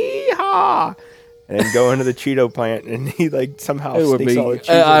 Yeehaw! And then go into the Cheeto plant and he like somehow It would sneaks be. all the cheese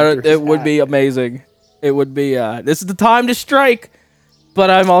under his It would hat. be amazing. It would be. This is the time to strike. But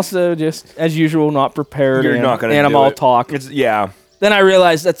I'm also just, as usual, not prepared. You're and, not gonna and I'm do all it. talk. Yeah. Then I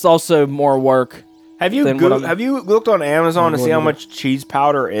realized that's also more work. Have you Then what I'm- have you looked on Amazon to see how What- much cheese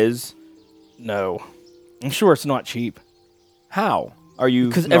powder is? No, I'm sure it's not cheap. How are you?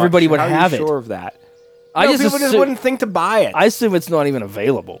 'Cause not everybody sure- would how are you have it. Sure of that. I No, just people just assu- wouldn't think to buy it. I assume it's not even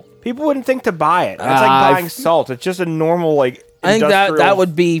available. People wouldn't think to buy it. It's like I buying salt. It's just a normal like. I think that industrial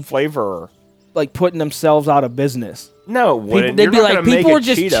would be flavorer. like putting themselves out of business. No, it wouldn't. They'd You're be not like, gonna make people a are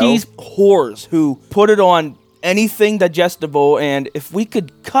just Cheeto. cheese Whores who put it on anything digestible, and if we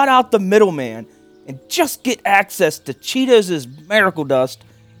could cut out the middleman and just get access to Cheetos' Miracle Dust,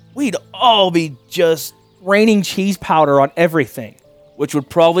 we'd all be just raining cheese powder on everything. which would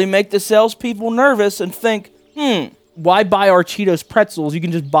probably make the salespeople nervous and think, Why buy our Cheetos pretzels? You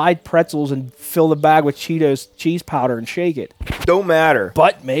can just buy pretzels and fill the bag with Cheetos cheese powder and shake it. Don't matter.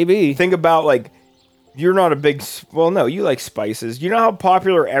 But maybe. Think about like. You're not a big. Well, no, you like spices. You know how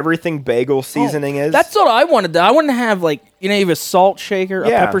popular everything bagel seasoning is. That's what I wanted. I wanted to have like even a salt shaker, a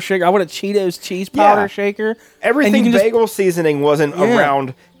Yeah. pepper shaker. I want a Cheetos cheese powder Yeah. shaker. And Everything you can just- bagel seasoning wasn't Yeah.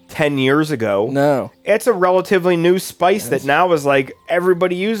 around 10 years ago. No. It's a relatively new spice that now is like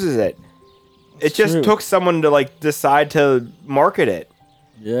everybody uses it. It just true. took someone to like decide to market it.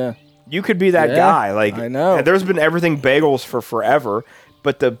 Yeah. You could be that Yeah, guy. Like I know. There's been everything bagels for forever,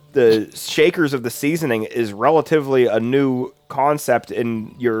 but the shakers of the seasoning is relatively a new concept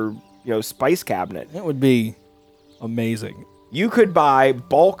in your spice cabinet. That would be amazing. You could buy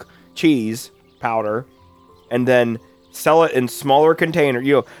bulk cheese powder and then sell it in smaller container.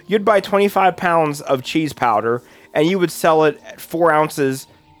 You'd buy 25 pounds of cheese powder and you would sell it at 4 ounces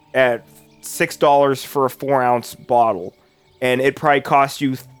at $6 for a 4-ounce bottle, and it probably costs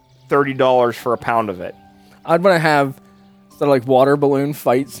you $30 for a pound of it. I'd want to have instead of like water balloon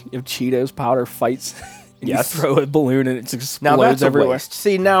fights, you have Cheetos powder fights. And Yes. You throw a balloon and it just explodes Now that's a everywhere. waste.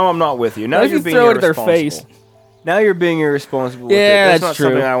 See, now I'm not with you. Now What if you're you being throw it at their irresponsible. face? Now you're being irresponsible. with Yeah, it. That's that's not true.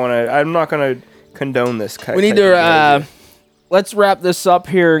 something I want to. I'm not going to condone this. We need to let's wrap this up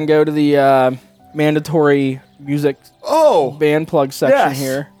here and go to the mandatory music band plug section yes.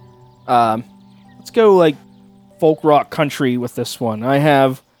 here. Let's go like folk rock country with this one. I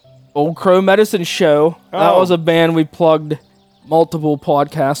have Old Crow Medicine Show. That was a band we plugged multiple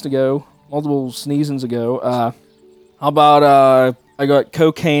podcasts ago, multiple sneezings ago. How about I got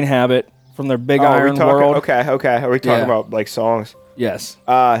Cocaine Habit from their Big Iron World. Okay. Are we talking about like songs? Yes.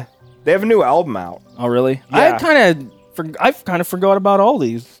 They have a new album out. Oh, really? Yeah. I've kind of forgot about all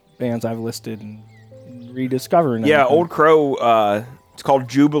these bands I've listed and rediscovering them. Yeah, Old Crow. It's called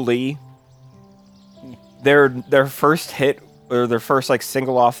Jubilee. Their first hit or their first like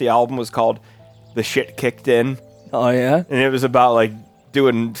single off the album was called "The Shit Kicked In." Oh yeah. And it was about like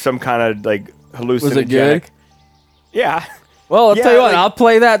doing some kind of like hallucinogenic. Was it good? Yeah. Well, I'll tell you what. I'll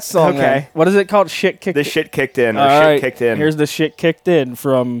play that song. Okay. Then. What is it called? Shit kicked. The Shit Kicked In. Or All Shit right. Kicked In. Here's the Shit Kicked In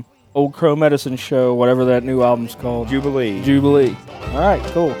from Old Crow Medicine Show, whatever that new album's called. Jubilee. All right.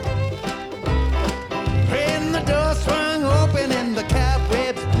 Cool. When the door swung open and the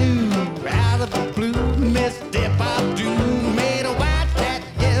cobwebs blew out of the blue mist, dip I do made a white cat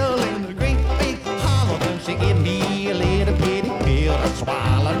yell in the great big hollow. Then she gave me a little bitty pill to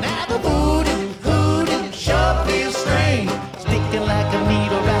swallow. Now the hootin', sure feels strange, sticking like a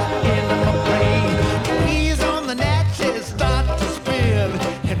needle right into my brain. Knees on the natchez start to spin,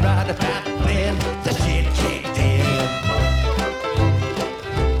 and right about then the shit kicked in.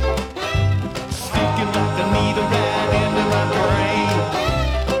 Sticking like a needle right into my brain.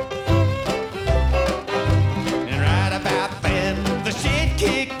 And right about then, the shit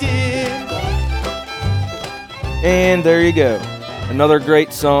kicked in. And there you go. Another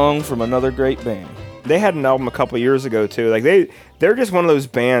great song from another great band. They had an album a couple years ago too. Like they're just one of those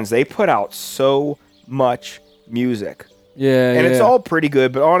bands. They put out so much music. Yeah. And it's all pretty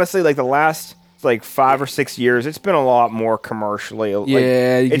good, but honestly, like the last like 5 or 6 years, it's been a lot more commercially. Like,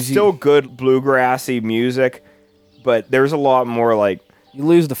 Yeah, 'cause it's still good bluegrassy music, but there's a lot more like. You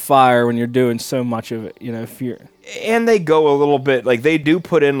lose the fire when you're doing so much of it. You know, if you're. And they go a little bit like they do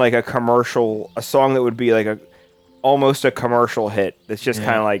put in like a song that would be like almost a commercial hit. That's just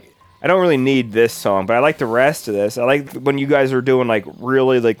kind of like, I don't really need this song, but I like the rest of this. I like when you guys are doing like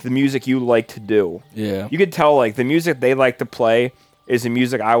really like the music you like to do. Yeah. You could tell like the music they like to play is the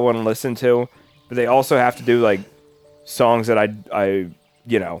music I want to listen to, but they also have to do like songs that I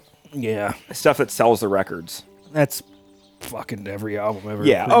you know, Yeah. stuff that sells the records. That's fucking every album ever.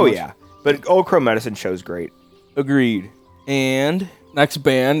 Yeah. pretty Oh much. yeah. But Old Crow Medicine Show's great. Agreed. And Next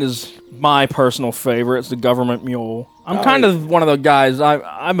band is my personal favorite. It's the Government Mule. I'm kind of one of the guys.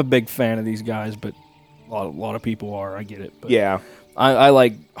 I'm a big fan of these guys, but a lot of people are. I get it. But Yeah. I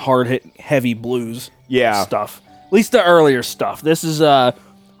like hard hit, heavy blues. Yeah. Stuff. At least the earlier stuff. This is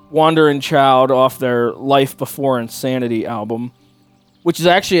Wandering Child off their Life Before Insanity album, which is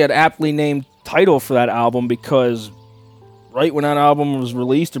actually an aptly named title for that album because right when that album was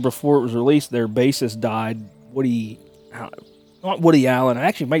released or before it was released, their bassist died. Not Woody Allen. It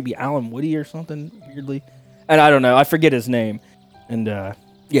actually might be Alan Woody or something weirdly. And I don't know. I forget his name. And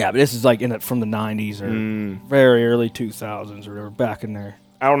yeah, but this is like from the 90s or very early 2000s or whatever, back in there.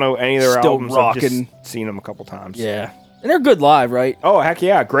 I don't know any of their Still albums. I've rocking. just seen them a couple times. Yeah. And they're good live, right? Oh, heck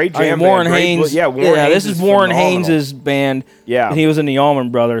yeah. Great jam band. Warren Great Haynes. Warren Haynes this is Warren phenomenal. Haynes' band. Yeah. And he was in the Allman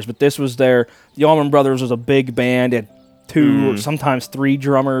Brothers, but this was the Allman Brothers was a big band. It had 2, sometimes 3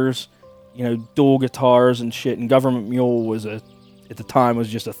 drummers, dual guitars and shit. And Government Mule was at the time was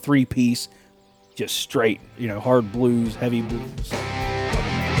just a 3-piece, just straight, hard blues, heavy blues.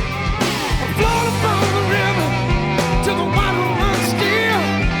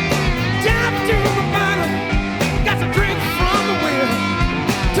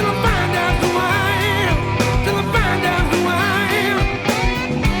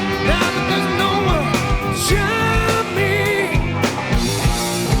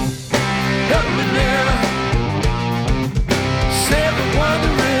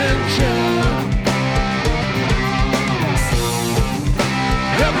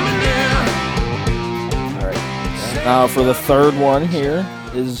 Now for the third one here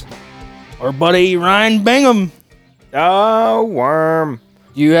is our buddy Ryan Bingham. Oh, Worm.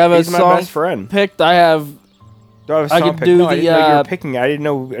 Do you have He's a my song best friend. picked? I have. Do I have a I song could picked? do No, I didn't know you the, were picking. I didn't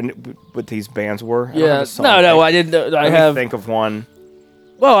know what these bands were. I don't have Yeah. a song No, picked. I didn't. I Let me have. think of one.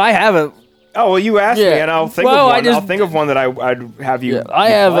 Well, I have a. Oh, well, you asked me, Yeah. and I'll think Well, of I one. just- I'll think of one that I'd have you. Yeah, I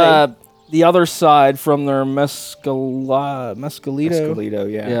you have play. The Other Side from their Mescalito.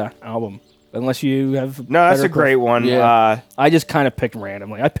 Mescalito, yeah. Yeah, album. Unless you have. No, that's better a great one. Yeah. I just kind of picked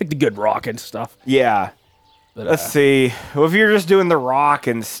randomly. I picked the good rock and stuff. Yeah. But, Let's see. Well, if you're just doing the rock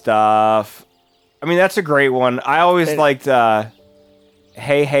and stuff, I mean, that's a great one. I always liked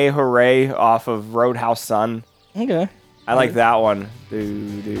Hey Hey Hooray off of Roadhouse Sun. Okay. I like that one.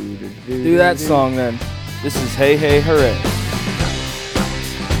 Do that song then. This is Hey Hey Hooray.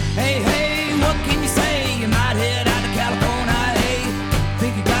 Hey, hey, what can you say? You might head out to California, hey.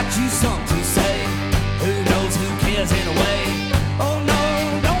 Think you got you something to say. Who knows, who cares in a way? Oh no,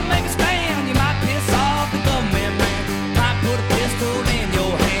 don't make a stand. You might piss off the government man. Might put a pistol in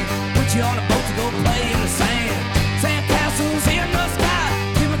your hand. Put you on a boat to go play in the sand. Sand castles in the sky.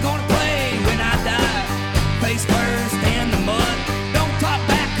 Tim are gonna play when I die. Face first in the mud. Don't talk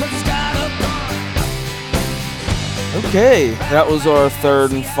back 'cause it's got a gun. Okay, that was our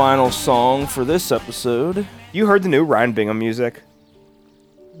third and final song for this episode. You heard the new Ryan Bingham music?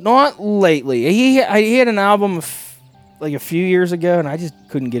 Not lately. He had an album like a few years ago, and I just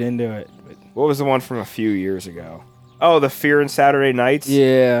couldn't get into it. But What was the one from a few years ago? Oh, the Fear and Saturday Nights?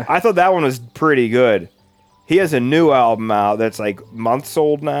 yeah, I thought that one was pretty good. He has a new album out that's like months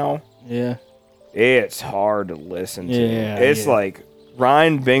old now. yeah. It's hard to listen to. Yeah, It's yeah. like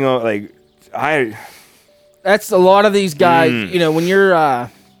Ryan Bingham, like That's a lot of these guys. You know, when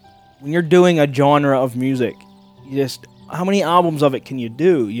you're doing a genre of music, you just how many albums of it can you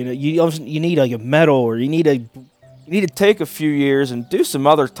do? You know, you need like a metal, or you need to Take a few years and do some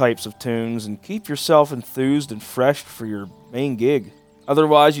other types of tunes and keep yourself enthused and fresh for your main gig.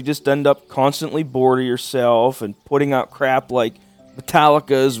 Otherwise, you just end up constantly bored of yourself and putting out crap like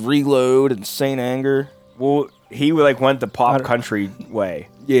Metallica's Reload and Saint Anger. well, he like went the pop country way.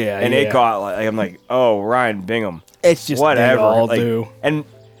 Yeah, And it got like I'm like, oh, Ryan Bingham. It's just whatever. They all like, do. And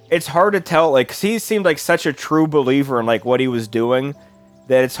it's hard to tell, like, 'cause he seemed like such a true believer in like what he was doing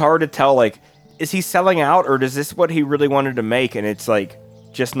that it's hard to tell, like, is he selling out or is this what he really wanted to make and it's like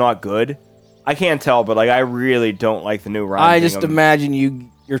just not good? I can't tell, but like I really don't like the new Ryan I Bingham. just imagine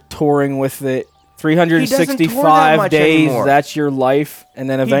you're touring with it He doesn't tour that 365 much days. anymore. That's your life, and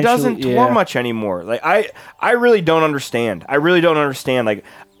then He eventually doesn't tour much anymore. Like I really don't understand. I really don't understand. Like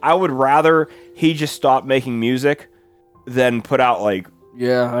I would rather he just stop making music than put out like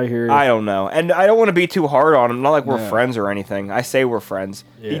Yeah, I hear you. I don't know. And I don't want to be too hard on him. Not like we're friends or anything. I say we're friends.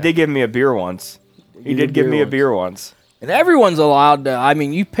 He did give me a beer once. He did give me a beer once. And everyone's allowed to. I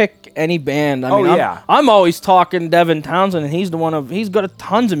mean, you pick any band. I Oh, mean, yeah. I'm always talking Devin Townsend, and he's got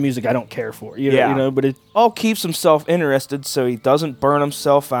tons of music I don't care for. Yeah. But it All keeps himself interested so he doesn't burn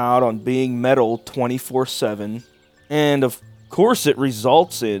himself out on being metal 24/7. And of course it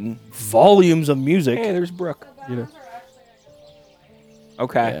results in volumes of music. Hey, there's Brooke. You know.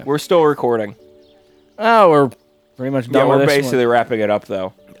 Okay, Yeah. we're still recording. Oh, we're pretty much done Yeah, with we're this basically wrapping it up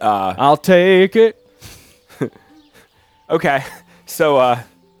though. I'll take it. Okay, so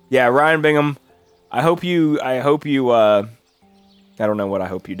yeah, Ryan Bingham. I hope you. I don't know what I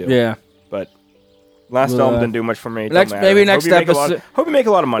hope you do. Yeah. But last Well, album didn't do much for me. It don't next- matter. maybe next hope you make a lot episode- hope you make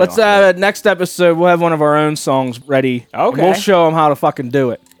a lot of money. Let's off it. next episode we'll have one of our own songs ready. Okay. We'll show them how to fucking do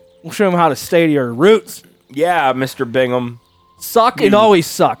it. We'll show them how to stay to your roots. Yeah, Mr. Bingham. Suck and always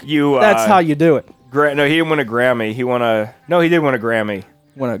suck. That's how you do it. No, he didn't win a Grammy. He won a. No, he did win a Grammy.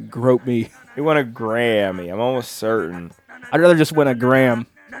 Want to grope me? He won a Grammy. I'm almost certain. I'd rather just win a gram.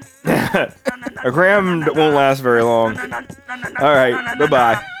 A gram won't last very long. All right, bye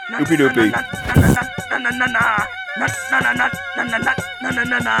bye. Doopy doopy.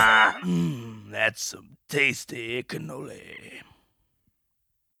 That's some tasty cannoli.